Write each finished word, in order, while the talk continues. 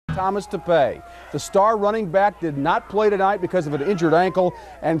Thomas to pay. The star running back did not play tonight because of an injured ankle,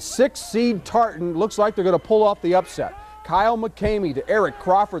 and 6th seed Tartan looks like they're going to pull off the upset. Kyle McCamey to Eric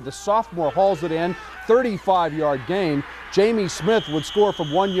Crawford. The sophomore hauls it in, 35-yard gain. Jamie Smith would score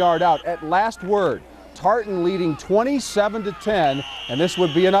from 1 yard out. At last word, Tartan leading 27-10, and this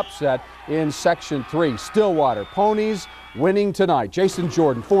would be an upset in Section 3. Stillwater Ponies winning tonight. Jason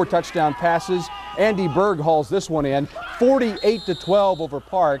Jordan, 4 touchdown passes. Andy Berg hauls this one in, 48-12 over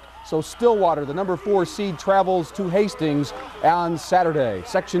Park. So Stillwater, the number 4 seed, travels to Hastings on Saturday.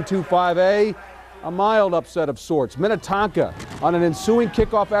 Section 2 5A, a mild upset of sorts. Minnetonka on an ensuing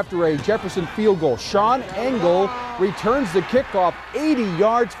kickoff after a Jefferson field goal. Sean Engel returns the kickoff 80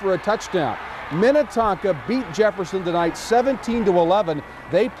 yards for a touchdown. Minnetonka beat Jefferson tonight 17-11.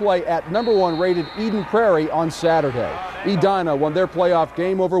 They play at number 1 rated Eden Prairie on Saturday. Edina won their playoff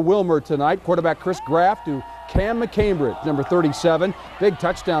game over Wilmer tonight. Quarterback Chris Graff to Cam McCambridge, number 37. Big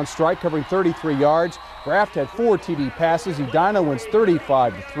touchdown strike covering 33 yards. Graff had 4 TD passes. Edina wins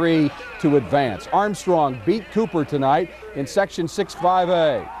 35-3 to advance. Armstrong beat Cooper tonight in Section 6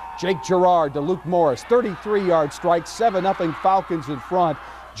 5A. Jake Gerard to Luke Morris, 33-yard strike, 7-0 Falcons in front.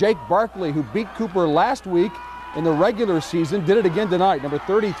 Jake Barkley, who beat Cooper last week in the regular season, did it again tonight. Number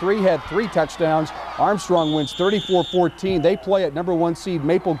 33 had 3 touchdowns. Armstrong wins 34-14. They play at number 1 seed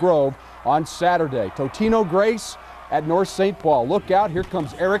Maple Grove on Saturday. Totino Grace at North St. Paul. Look out, here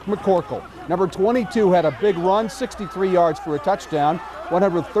comes Eric McCorkle. Number 22 had a big run, 63 yards for a touchdown,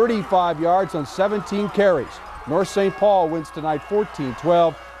 135 yards on 17 carries. North St. Paul wins tonight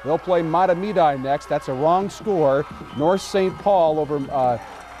 14-12. They'll play Matamidi next. That's a wrong score. North St. Paul over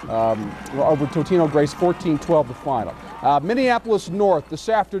Totino Grace, 14-12 the final. Minneapolis North this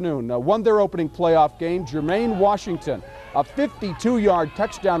afternoon won their opening playoff game. Jermaine Washington, a 52-yard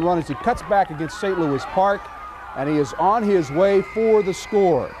touchdown run as he cuts back against St. Louis Park, and he is on his way for the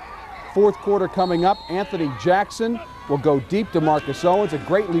score. Fourth quarter coming up. Anthony Jackson will go deep to Marcus Owens. A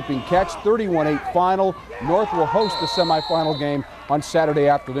great leaping catch, 31-8 final. North will host the semifinal game on Saturday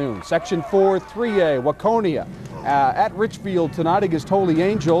afternoon. Section 4 3A, Waconia at Richfield tonight against Holy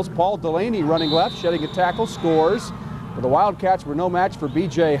Angels. Paul Delaney running left, shedding a tackle, scores. But the Wildcats were no match for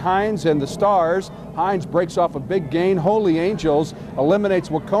B.J. Hines and the Stars. Hines breaks off a big gain. Holy Angels eliminates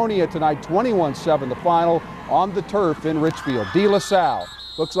Waconia tonight, 21-7 the final on the turf in Richfield. De La Salle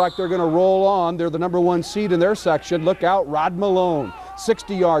looks like they're going to roll on. They're the number 1 seed in their section. Look out, Rod Malone,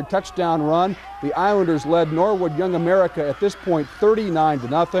 60-yard touchdown run. The Islanders led Norwood Young America at this point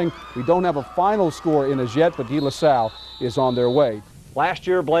 39-0. We don't have a final score in as yet, but De La Salle is on their way. Last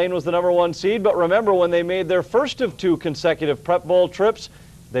year, Blaine was the number 1 seed, but remember when they made their first of 2 consecutive Prep Bowl trips,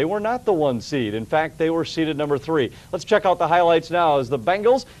 they were not the 1 seed. In fact, they were seeded number 3. Let's check out the highlights now as the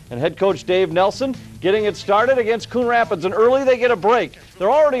Bengals and head coach Dave Nelson getting it started against Coon Rapids, and early they get a break. They're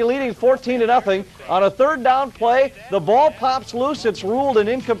already leading 14-0. On a 3rd down play, the ball pops loose. It's ruled an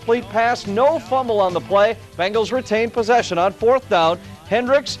incomplete pass. No fumble on the play. Bengals retain possession. On 4th down,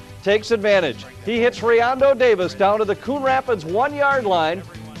 Hendricks takes advantage. He hits Riando Davis down to the Coon Rapids 1-yard line,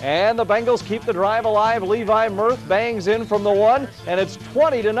 and the Bengals keep the drive alive. Levi Mirth bangs in from the 1, and it's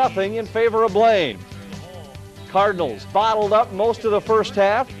 20-0 in favor of Blaine. Cardinals bottled up most of the first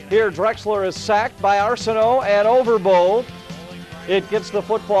half. Here Drexler is sacked by Arsenault and Overbold. It gets the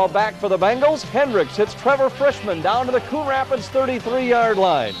football back for the Bengals. Hendricks hits Trevor Frischman down to the Coon Rapids 33-yard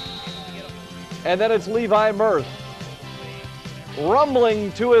line. And then it's Levi Mirth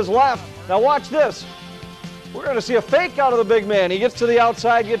rumbling to his left. Now watch this. We're going to see a fake out of the big man. He gets to the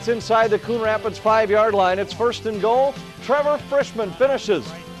outside, gets inside the Coon Rapids 5-yard line. It's 1st and goal. Trevor Frischman finishes.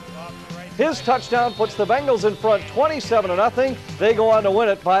 His touchdown puts the Bengals in front 27-0. They go on to win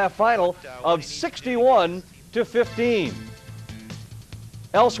it by a final of 61-15.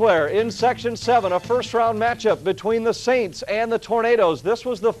 Elsewhere in Section 7, a first-round matchup between the Saints and the Tornadoes. This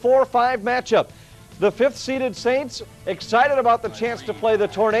was the 4-5 matchup. The 5th-seeded Saints excited about the chance to play the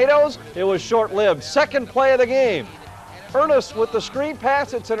Tornadoes. It was short-lived. Second play of the game. Ernest with the screen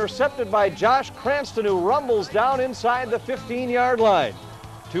pass. It's intercepted by Josh Cranston, who rumbles down inside the 15-yard line.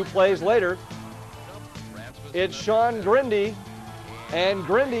 2 plays later, it's Sean Grindy, and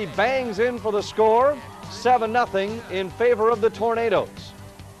Grindy bangs in for the score, 7-0 in favor of the Tornadoes.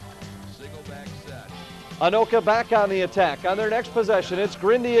 Anoka back on the attack. On their next possession, it's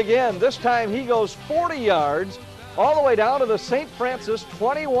Grindy again. This time he goes 40 yards all the way down to the St. Francis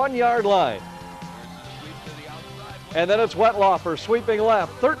 21-yard line. And then it's Wetlaufer sweeping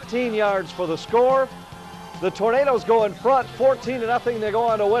left, 13 yards for the score. The Tornadoes go in front, 14-0. They go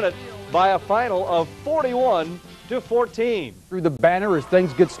on to win it by a final of 41-14. Through the banner as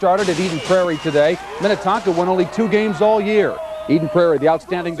things get started at Eden Prairie today. Minnetonka won only 2 games all year. Eden Prairie, the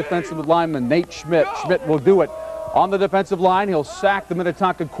outstanding defensive lineman, Nate Schmidt. Schmidt will do it on the defensive line. He'll sack the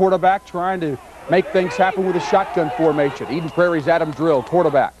Minnetonka quarterback, trying to make things happen with a shotgun formation. Eden Prairie's Adam Drill,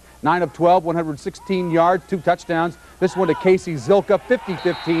 quarterback. 9 of 12, 116 yards, 2 touchdowns. This one to Casey Zilka,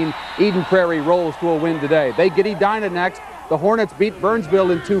 50-15. Eden Prairie rolls to a win today. They get Edina next. The Hornets beat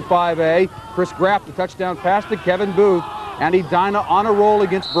Burnsville in 2-5A. Chris Graff, the touchdown pass to Kevin Booth. And Edina on a roll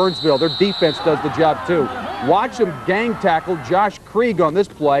against Burnsville. Their defense does the job too. Watch them gang tackle Josh Krieg on this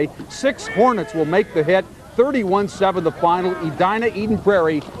play. 6 Hornets will make the hit. 31-7 the final. Edina, Eden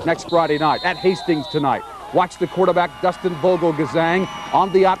Prairie next Friday night at Hastings tonight. Watch the quarterback Dustin Vogel-Gazang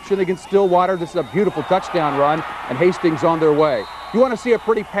on the option against Stillwater. This is a beautiful touchdown run, and Hastings on their way. You want to see a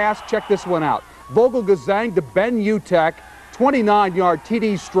pretty pass? Check this one out. Vogel-Gazang to Ben Utek, 29-yard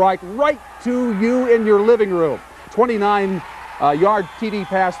TD strike right to you in your living room. 29-yard TD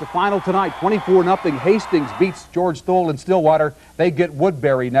pass, the final tonight, 24-0. Hastings beats George Thole and Stillwater. They get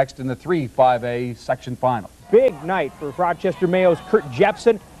Woodbury next in the 3-5A section final. Big night for Rochester Mayo's Kurt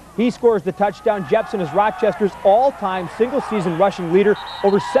Jepson. He scores the touchdown. Jepson is Rochester's all-time single-season rushing leader,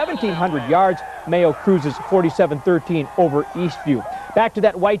 over 1,700 yards. Mayo cruises 47-13 over Eastview. Back to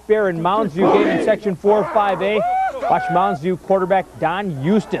that White Bear and Mounds View game in Section 4-5A. Watch Mounds View quarterback Don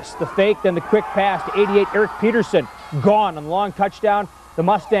Eustace. The fake, then the quick pass to 88 Eric Peterson. Gone on the long touchdown. The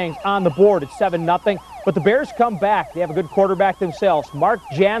Mustangs on the board at 7-0. But the Bears come back. They have a good quarterback themselves. Mark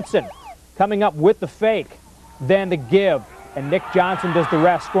Jansen coming up with the fake. Then the give. And Nick Johnson does the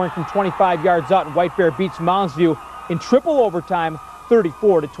rest, scoring from 25 yards out, and White Bear beats Mounds View in triple overtime,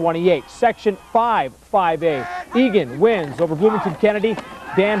 34-28. Section 5-5A. Egan wins over Bloomington Kennedy.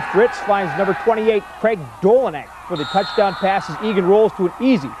 Dan Fritz finds number 28, Craig Dolanek, for the touchdown passes. Egan rolls to an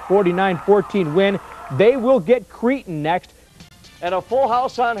easy 49-14 win. They will get Cretin next. And a full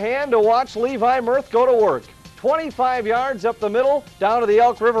house on hand to watch Levi Mirth go to work. 25 yards up the middle, down to the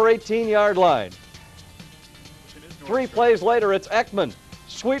Elk River 18-yard line. 3 plays later, it's Ekman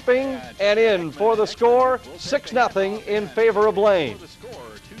sweeping and in for the score, 6-0 in favor of Blaine.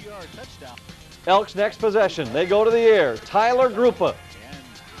 Elk's next possession, they go to the air. Tyler Grupa.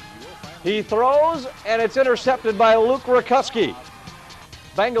 He throws, and it's intercepted by Luke Rakuski.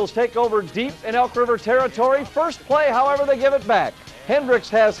 Bengals take over deep in Elk River territory. First play, however, they give it back. Hendricks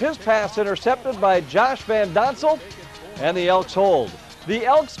has his pass intercepted by Josh Van Donsel, and the Elks hold. The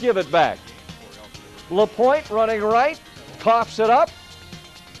Elks give it back. LaPointe running right, coughs it up.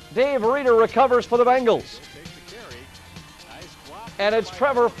 Dave Reeder recovers for the Bengals. And it's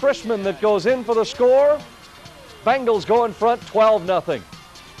Trevor Frischman that goes in for the score. Bengals go in front 12-0.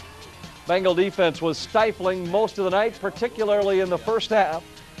 Bengal defense was stifling most of the night, particularly in the first half.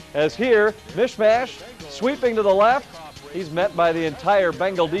 As here, Mishmash sweeping to the left. He's met by the entire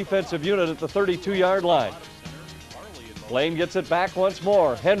Bengal defensive unit at the 32-yard line. Blaine gets it back once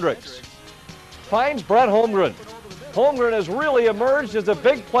more. Hendricks finds Brett Holmgren. Holmgren has really emerged as a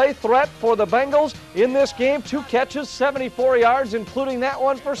big play threat for the Bengals in this game. 2 catches, 74 yards, including that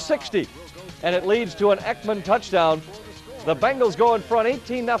one for 60. And it leads to an Ekman touchdown. The Bengals go in front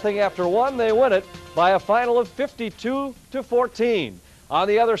 18-0 after 1. They win it by a final of 52-14. On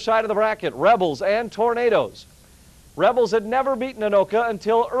the other side of the bracket, Rebels and Tornadoes. Rebels had never beaten Anoka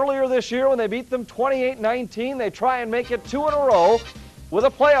until earlier this year when they beat them 28-19. They try and make it 2 in a row with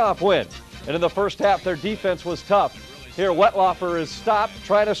a playoff win. And in the first half, their defense was tough. Here, Wetlaufer is stopped,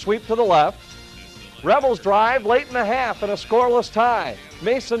 trying to sweep to the left. Rebels drive late in the half in a scoreless tie.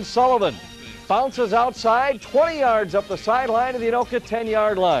 Mason Sullivan bounces outside, 20 yards up the sideline of the Anoka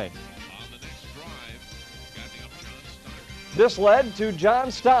 10-yard line. This led to John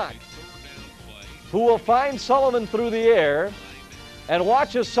Stock, who will find Sullivan through the air, and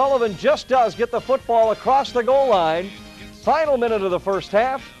watch as Sullivan just does get the football across the goal line. Final minute of the first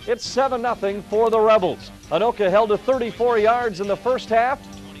half, it's 7-0 for the Rebels. Anoka held to 34 yards in the first half,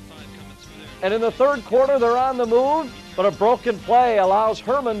 and in the third quarter they're on the move, but a broken play allows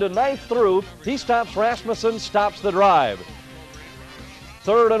Herman to knife through. He stops Rasmussen, stops the drive.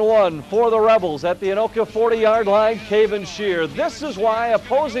 3rd and 1 for the Rebels at the Anoka 40-yard line. Caven Shear. This is why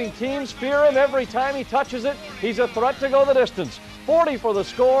opposing teams fear him. Every time he touches it, he's a threat to go the distance. 40 for the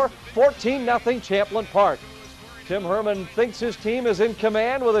score, 14-0 Champlin Park. Tim Herman thinks his team is in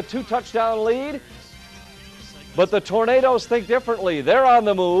command with a 2-touchdown lead, but the Tornadoes think differently. They're on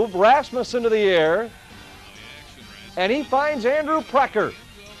the move. Rasmussen to the air, and he finds Andrew Precker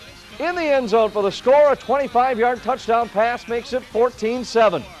in the end zone for the score. A 25-yard touchdown pass makes it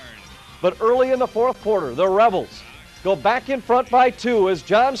 14-7. But early in the fourth quarter, the Rebels go back in front by 2 as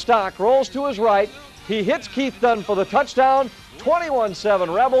John Stock rolls to his right. He hits Keith Dunn for the touchdown.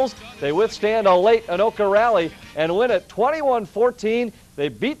 21-7 Rebels. They withstand a late Anoka rally and win it 21-14. They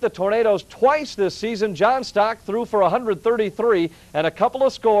beat the Tornadoes twice this season. John Stock threw for 133 and a couple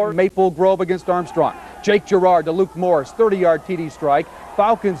of scores. Maple Grove against Armstrong. Jake Girard to Luke Morris, 30-yard TD strike.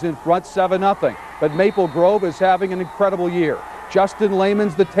 Falcons in front, 7-0. But Maple Grove is having an incredible year. Justin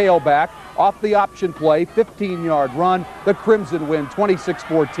Lehman's the tailback. Off the option play, 15-yard run. The Crimson win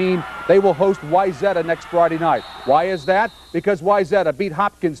 26-14. They will host Wayzata next Friday night. Why is that? Because Wayzata beat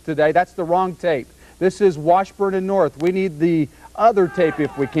Hopkins today. That's the wrong tape. This is Washburn and North. We need the other tape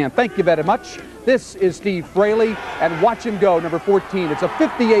if we can. Thank you very much. This is Steve Fraley, and watch him go, number 14. It's a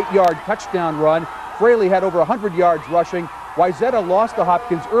 58-yard touchdown run. Fraley had over 100 yards rushing. Wayzata lost to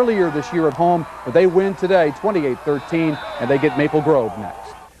Hopkins earlier this year at home, but they win today 28-13, and they get Maple Grove next.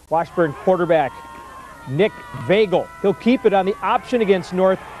 Washburn quarterback Nick Vagel. He'll keep it on the option against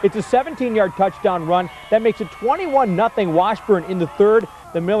North. It's a 17-yard touchdown run. That makes it 21-0 Washburn in the third.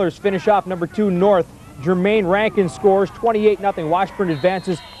 The Millers finish off number 2 North. Jermaine Rankin scores 28-0. Washburn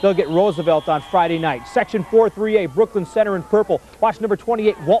advances. They'll get Roosevelt on Friday night. Section 4-3A, Brooklyn Center in purple. Watch number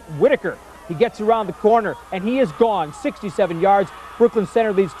 28, Walt Whitaker. He gets around the corner, and he is gone, 67 yards. Brooklyn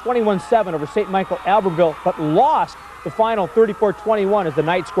Center leads 21-7 over St. Michael Albertville, but lost the final 34-21 as the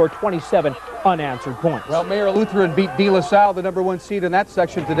Knights score 27 unanswered points. Well, Mayor Lutheran beat De La Salle, the number 1 seed in that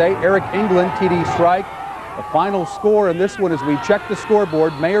section today. Eric England, TD strike. The final score in this one as we check the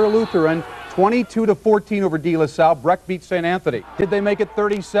scoreboard, Mayor Lutheran 22-14 over De La Salle. Breck beat St. Anthony. Did they make it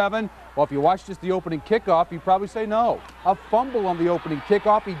 37? Well, if you watch just the opening kickoff, you'd probably say no. A fumble on the opening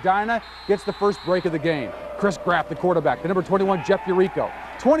kickoff. Edina gets the first break of the game. Chris Graff, the quarterback. The number 21, Jeff Urico.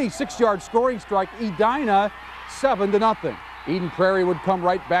 26-yard scoring strike. Edina, 7-0. Eden Prairie would come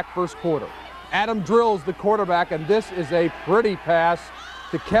right back first quarter. Adam Drills, the quarterback, and this is a pretty pass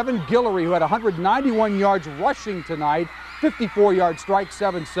to Kevin Guillory, who had 191 yards rushing tonight. 54-yard strike,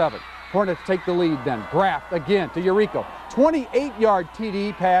 7-7. Hornets take the lead then. Graff again to Urico. 28-yard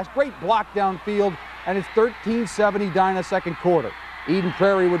TD pass. Great block downfield, and it's 13-7 Edina second quarter. Eden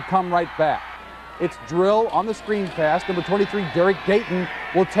Prairie would come right back. It's Drill on the screen pass. Number 23, Derek Gayton,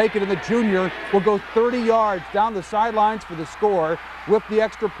 will take it, and the junior will go 30 yards down the sidelines for the score. With the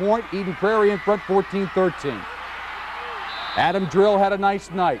extra point, Eden Prairie in front 14-13. Adam Drill had a nice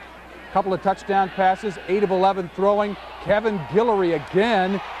night. Couple of touchdown passes, 8 of 11 throwing. Kevin Guillory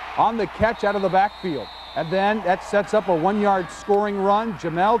again on the catch out of the backfield. And then that sets up a 1-yard scoring run.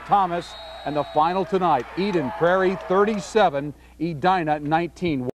 Jamel Thomas, and the final tonight, Eden Prairie 37, Edina 19.